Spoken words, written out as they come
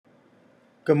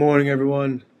Good morning,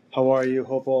 everyone. How are you?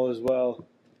 Hope all is well.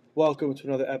 Welcome to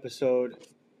another episode,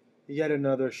 yet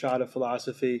another shot of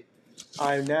philosophy.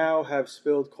 I now have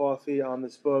spilled coffee on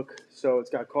this book, so it's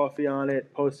got coffee on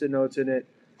it, post-it notes in it,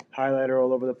 highlighter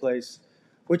all over the place,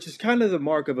 which is kind of the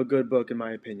mark of a good book, in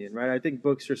my opinion, right? I think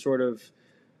books are sort of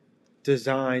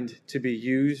designed to be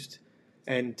used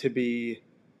and to be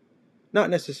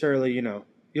not necessarily, you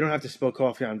don't have to spill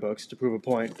coffee on books to prove a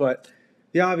point, but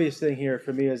the obvious thing here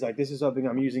for me is like this is something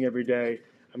I'm using every day.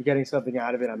 I'm getting something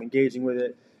out of it. I'm engaging with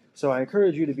it. So I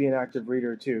encourage you to be an active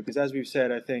reader too, because as we've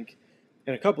said, I think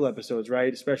in a couple episodes,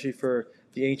 right, especially for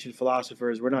the ancient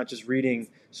philosophers, we're not just reading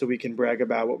so we can brag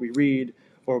about what we read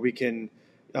or we can,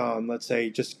 let's say,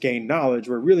 just gain knowledge.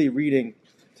 We're really reading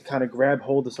to kind of grab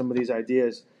hold of some of these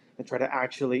ideas and try to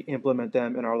actually implement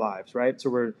them in our lives, right? So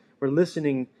we're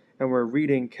listening and we're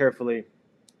reading carefully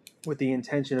with the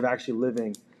intention of actually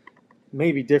living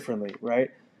maybe differently,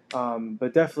 right?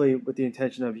 But definitely with the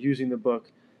intention of using the book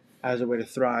as a way to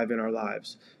thrive in our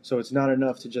lives. So it's not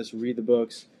enough to just read the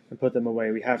books and put them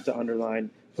away. We have to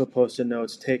underline, put post-it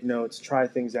notes, take notes, try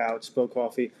things out, spill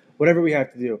coffee, whatever we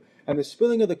have to do. And the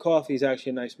spilling of the coffee is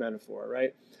actually a nice metaphor,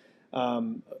 right?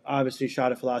 Obviously,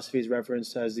 shot of philosophy is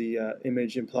referenced as the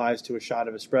image implies to a shot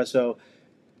of espresso.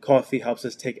 Coffee helps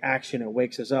us take action and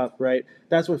wakes us up, right?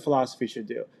 That's what philosophy should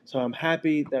do. So I'm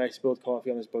happy that I spilled coffee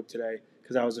on this book today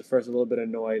because I was at first a little bit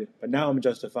annoyed, but now I'm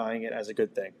justifying it as a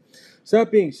good thing. So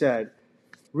that being said,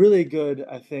 really good,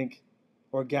 I think,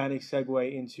 organic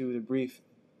segue into the brief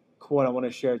quote I want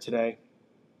to share today.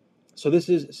 So this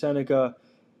is Seneca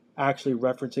actually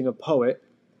referencing a poet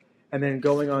and then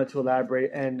going on to elaborate.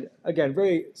 And again,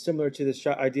 very similar to this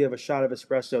idea of a shot of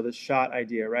espresso, this shot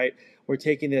idea, right? We're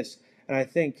taking this, and I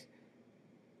think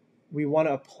we want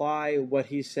to apply what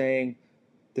he's saying,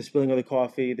 the spilling of the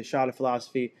coffee, the shot of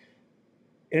philosophy,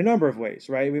 in a number of ways,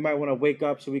 right? We might want to wake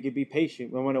up so we could be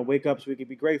patient. We want to wake up so we could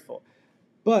be grateful.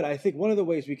 But I think one of the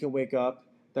ways we can wake up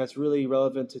that's really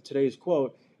relevant to today's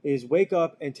quote is wake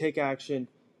up and take action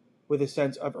with a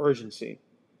sense of urgency,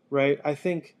 right? I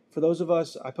think for those of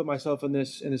us, I put myself in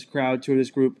this crowd, to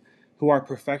this group who are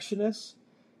perfectionists.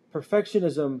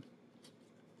 Perfectionism,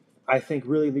 I think,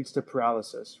 really leads to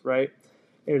paralysis, right?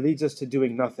 It leads us to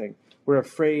doing nothing. We're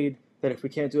afraid that if we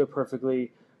can't do it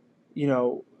perfectly, you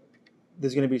know,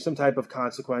 there's going to be some type of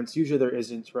consequence. Usually there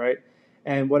isn't, right?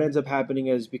 And what ends up happening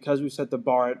is because we set the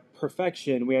bar at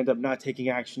perfection, we end up not taking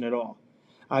action at all.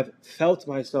 I've felt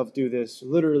myself do this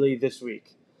literally this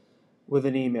week with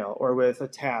an email or with a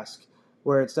task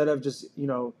where instead of just,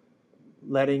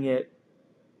 letting it,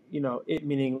 it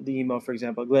meaning the email, for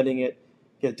example, letting it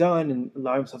get done and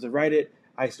allowing myself to write it,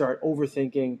 I start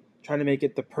overthinking, trying to make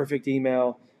it the perfect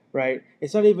email, right?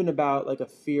 It's not even about like a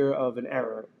fear of an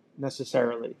error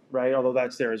necessarily, right? Although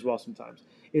that's there as well sometimes.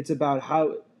 It's about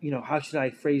how should I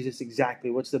phrase this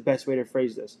exactly? What's the best way to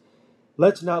phrase this?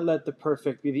 Let's not let the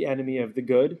perfect be the enemy of the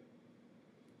good,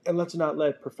 and let's not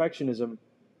let perfectionism,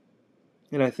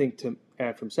 and I think to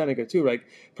add from Seneca too, like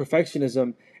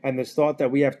perfectionism and this thought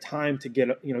that we have time to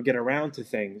get around to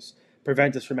things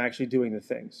prevent us from actually doing the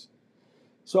things.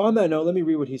 So on that note, let me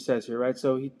read what he says here, right?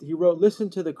 So he wrote, "Listen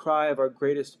to the cry of our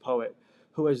greatest poet,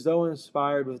 who as though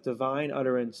inspired with divine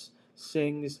utterance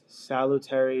sings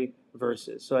salutary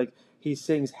verses." So like he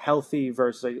sings healthy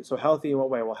verses. Like, so healthy in what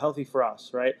way? Well, healthy for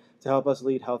us, right? To help us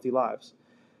lead healthy lives.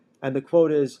 And the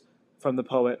quote is from the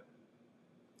poet: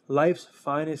 "Life's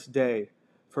finest day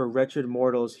for wretched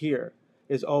mortals here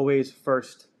is always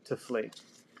first to flee."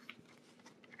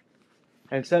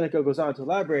 And Seneca goes on to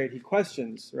elaborate. He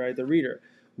questions, right, the reader.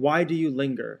 Why do you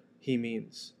linger? He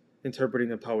means, interpreting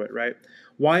the poet, right?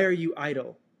 Why are you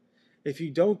idle? If you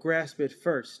don't grasp it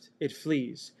first, it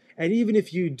flees. And even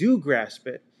if you do grasp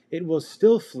it, it will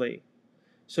still flee.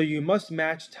 So you must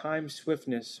match time's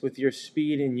swiftness with your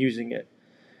speed in using it.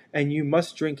 And you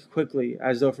must drink quickly,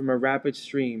 as though from a rapid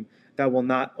stream that will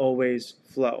not always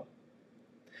flow.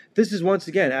 This is, once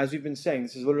again, as we've been saying,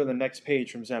 this is literally the next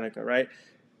page from Seneca, right?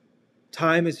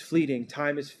 Time is fleeting,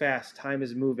 time is fast, time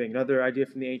is moving. Another idea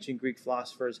from the ancient Greek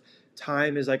philosophers: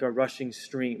 time is like a rushing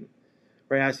stream,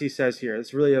 right? As he says here,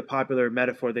 it's really a popular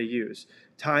metaphor they use.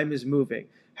 Time is moving.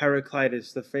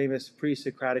 Heraclitus, the famous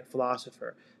pre-Socratic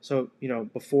philosopher, so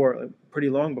pretty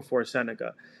long before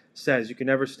Seneca, says you can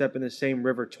never step in the same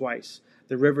river twice.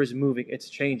 The river is moving, it's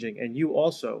changing, and you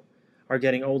also are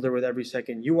getting older with every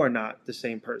second. You are not the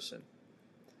same person,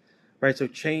 right? So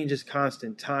change is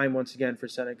constant. Time, once again, for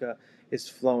Seneca, is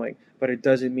flowing, but it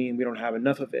doesn't mean we don't have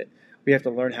enough of it. We have to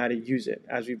learn how to use it,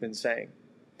 as we've been saying.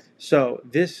 So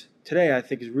this today, I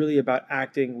think, is really about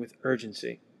acting with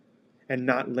urgency and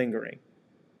not lingering.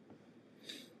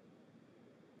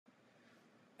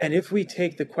 And if we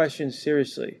take the question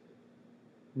seriously,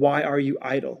 why are you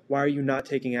idle? Why are you not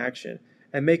taking action?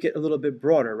 And make it a little bit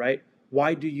broader, right?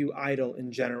 Why do you idle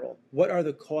in general? What are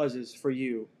the causes for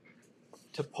you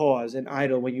to pause and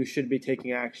idle when you should be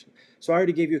taking action? So I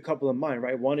already gave you a couple of mine,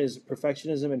 right? One is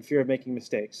perfectionism and fear of making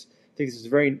mistakes. I think this is a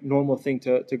very normal thing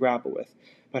to grapple with.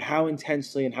 But how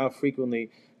intensely and how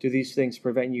frequently do these things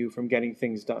prevent you from getting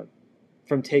things done,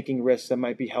 from taking risks that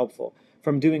might be helpful,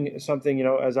 from doing something,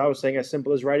 as I was saying, as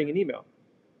simple as writing an email?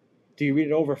 Do you read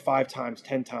it over 5 times,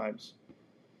 10 times?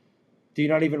 Do you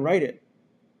not even write it?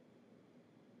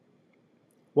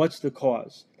 What's the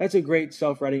cause? That's a great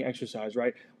self-writing exercise,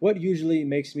 right? What usually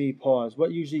makes me pause?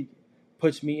 What usually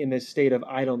puts me in this state of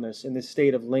idleness, in this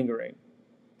state of lingering?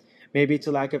 Maybe it's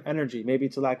a lack of energy. Maybe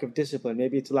it's a lack of discipline.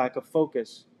 Maybe it's a lack of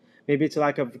focus. Maybe it's a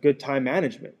lack of good time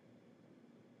management.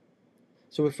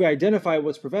 So if we identify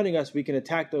what's preventing us, we can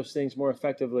attack those things more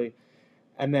effectively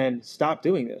and then stop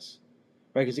doing this,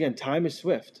 right? Because again, time is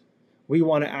swift. We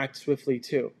want to act swiftly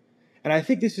too. And I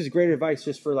think this is great advice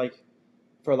just for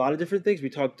a lot of different things. We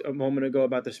talked a moment ago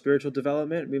about the spiritual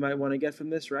development we might want to get from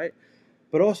this, right?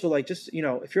 But also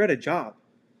if you're at a job,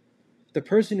 the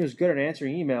person who's good at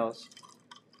answering emails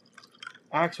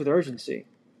acts with urgency.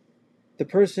 The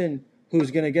person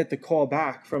who's going to get the call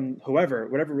back from whatever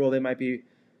role they might be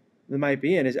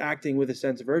in, is acting with a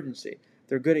sense of urgency.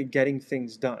 They're good at getting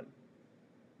things done.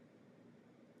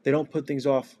 They don't put things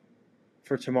off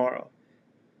for tomorrow.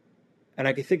 And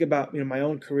I can think about my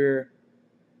own career.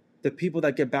 The people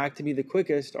that get back to me the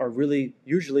quickest are really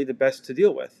usually the best to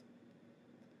deal with.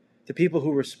 The people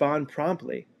who respond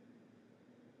promptly.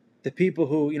 The people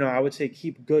who, I would say,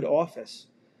 keep good office.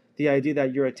 The idea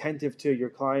that you're attentive to your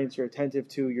clients, you're attentive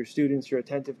to your students, you're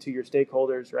attentive to your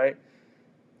stakeholders, right?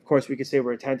 Of course, we could say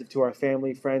we're attentive to our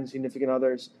family, friends, significant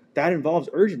others. That involves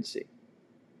urgency.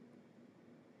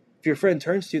 If your friend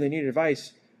turns to you, they need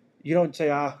advice, you don't say,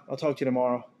 I'll talk to you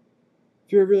tomorrow.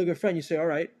 If you're a really good friend, you say, all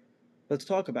right, let's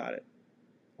talk about it.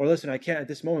 Or listen, I can't at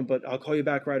this moment, but I'll call you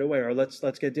back right away. Or let's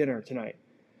get dinner tonight.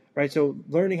 Right? So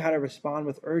learning how to respond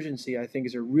with urgency, I think,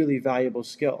 is a really valuable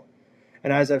skill.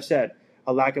 And as I've said,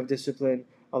 a lack of discipline,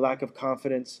 a lack of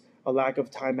confidence, a lack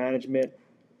of time management,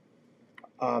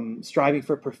 striving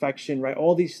for perfection, right?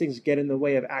 All these things get in the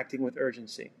way of acting with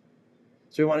urgency.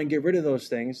 So we want to get rid of those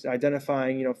things,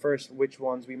 identifying, first which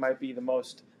ones we might be the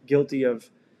most guilty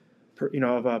of,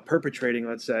 perpetrating,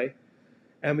 let's say.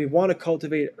 And we want to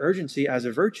cultivate urgency as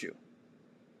a virtue.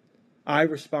 I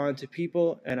respond to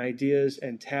people and ideas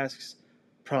and tasks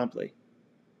promptly.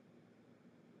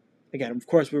 Again, of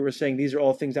course, we were saying these are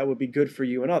all things that would be good for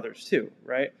you and others too,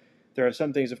 right? There are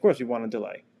some things, of course, we want to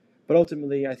delay. But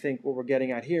ultimately, I think what we're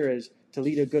getting at here is to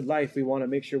lead a good life, we want to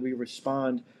make sure we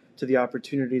respond to the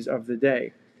opportunities of the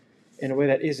day in a way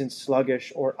that isn't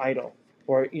sluggish or idle,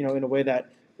 or in a way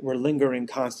that we're lingering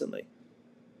constantly.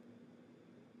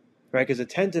 Right? Because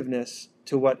attentiveness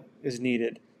to what is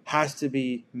needed has to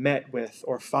be met with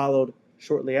or followed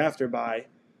shortly after by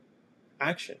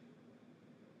action.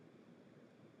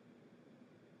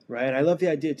 Right? And I love the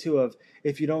idea too of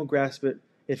if you don't grasp it,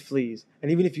 it flees.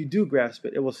 And even if you do grasp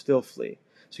it, it will still flee.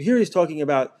 So here he's talking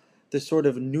about this sort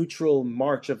of neutral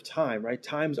march of time, right?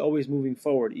 Time's always moving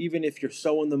forward, even if you're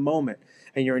so in the moment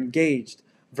and you're engaged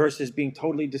versus being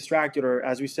totally distracted or,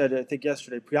 as we said, I think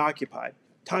yesterday, preoccupied.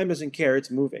 Time doesn't care, it's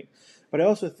moving. But I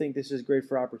also think this is great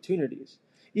for opportunities.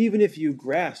 Even if you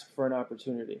grasp for an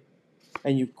opportunity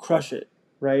and you crush it,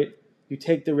 right? You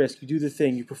take the risk, you do the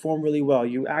thing, you perform really well,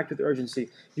 you act with urgency,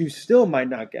 you still might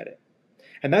not get it.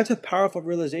 And that's a powerful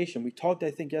realization. We talked,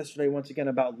 I think, yesterday once again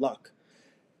about luck.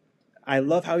 I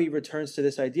love how he returns to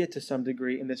this idea to some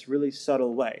degree in this really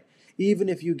subtle way. Even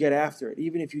if you get after it,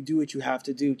 even if you do what you have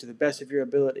to do to the best of your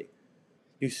ability,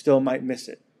 you still might miss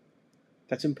it.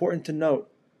 That's important to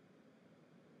note,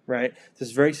 right?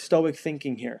 There's very stoic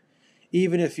thinking here.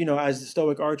 Even if, as the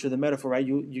stoic archer, the metaphor, right,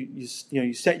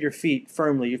 you set your feet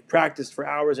firmly, you've practiced for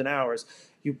hours and hours,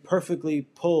 you perfectly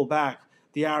pull back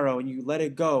the arrow and you let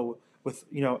it go with,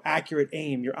 accurate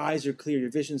aim, your eyes are clear, your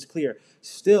vision's clear.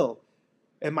 Still,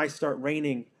 it might start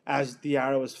raining as the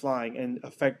arrow is flying and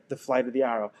affect the flight of the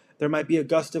arrow. There might be a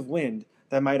gust of wind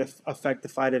that might affect the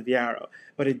flight of the arrow.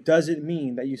 But it doesn't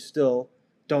mean that you still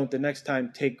don't the next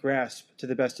time take grasp to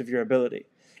the best of your ability.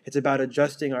 It's about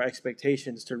adjusting our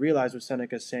expectations to realize what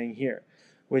Seneca is saying here,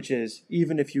 which is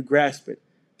even if you grasp it,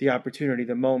 the opportunity,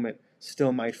 the moment,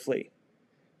 still might flee.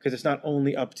 Because it's not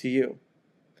only up to you.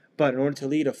 But in order to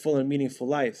lead a full and meaningful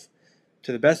life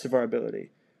to the best of our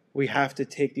ability, we have to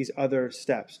take these other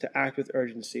steps to act with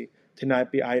urgency, to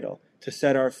not be idle, to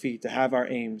set our feet, to have our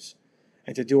aims,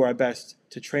 and to do our best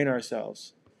to train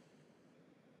ourselves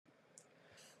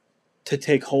to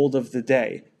take hold of the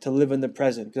day, to live in the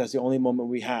present, because that's the only moment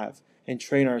we have, and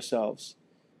train ourselves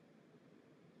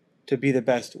to be the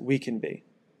best we can be,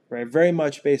 right? Very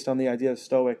much based on the idea of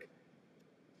Stoic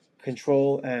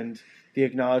control and the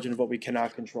acknowledgement of what we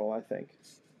cannot control, I think.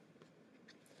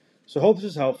 So hope this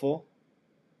is helpful.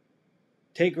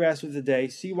 Take grasp of the day,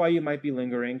 see why you might be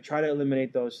lingering, try to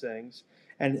eliminate those things,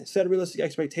 and set realistic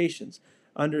expectations.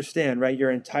 Understand, right,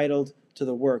 you're entitled to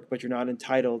the work, but you're not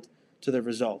entitled to the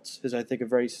results, is I think a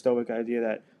very Stoic idea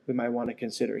that we might want to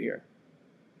consider here.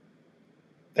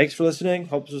 Thanks for listening.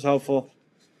 Hope this was helpful.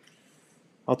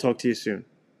 I'll talk to you soon.